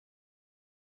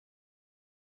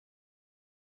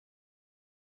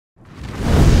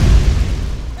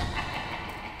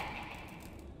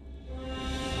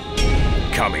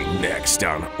next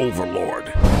on Overlord?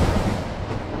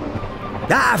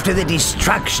 After the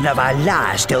destruction of our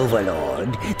last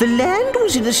Overlord, the land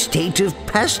was in a state of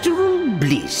pastoral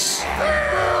bliss,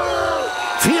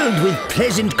 filled with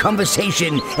pleasant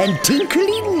conversation and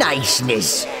tinkly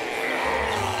niceness.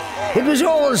 It was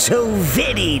all so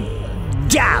very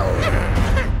dull.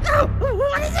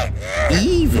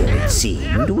 Evil, it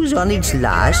seemed, was on its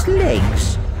last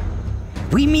legs.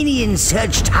 We minions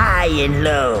searched high and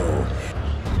low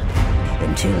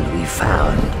until we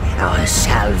found our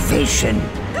salvation.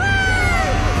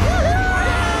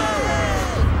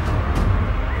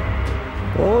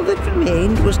 All that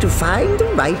remained was to find the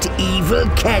right evil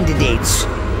candidates.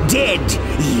 Dead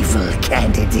evil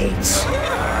candidates.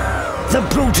 The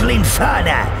brutal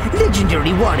Inferno,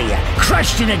 legendary warrior,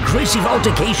 crushed in aggressive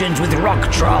altercations with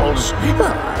rock trolls.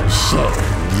 Oh,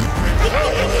 shit.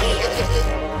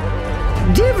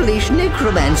 Devilish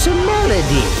necromancer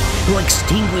Melody, who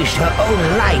extinguished her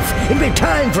own life in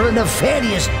return for a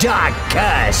nefarious dark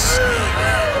curse.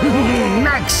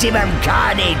 Maximum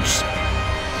carnage.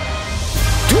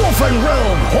 Dwarfen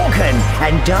rogue Hawken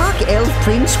and dark elf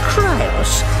prince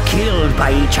Kryos, killed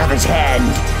by each other's hand.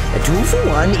 A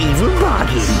 2-for-1 evil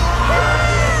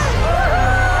bargain.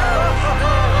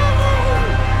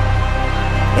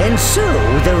 And so,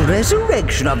 the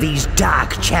resurrection of these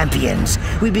dark champions,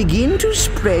 we begin to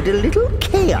spread a little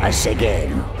chaos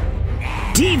again.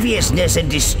 Deviousness and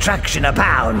destruction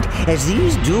abound as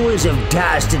these doers of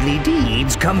dastardly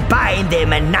deeds combine their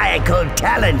maniacal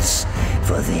talents,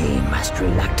 for they must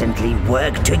reluctantly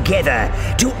work together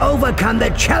to overcome the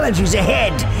challenges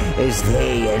ahead as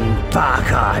they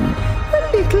embark on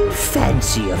a little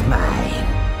fancy of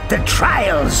mine. The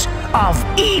Trials of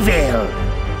Evil.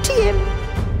 TM.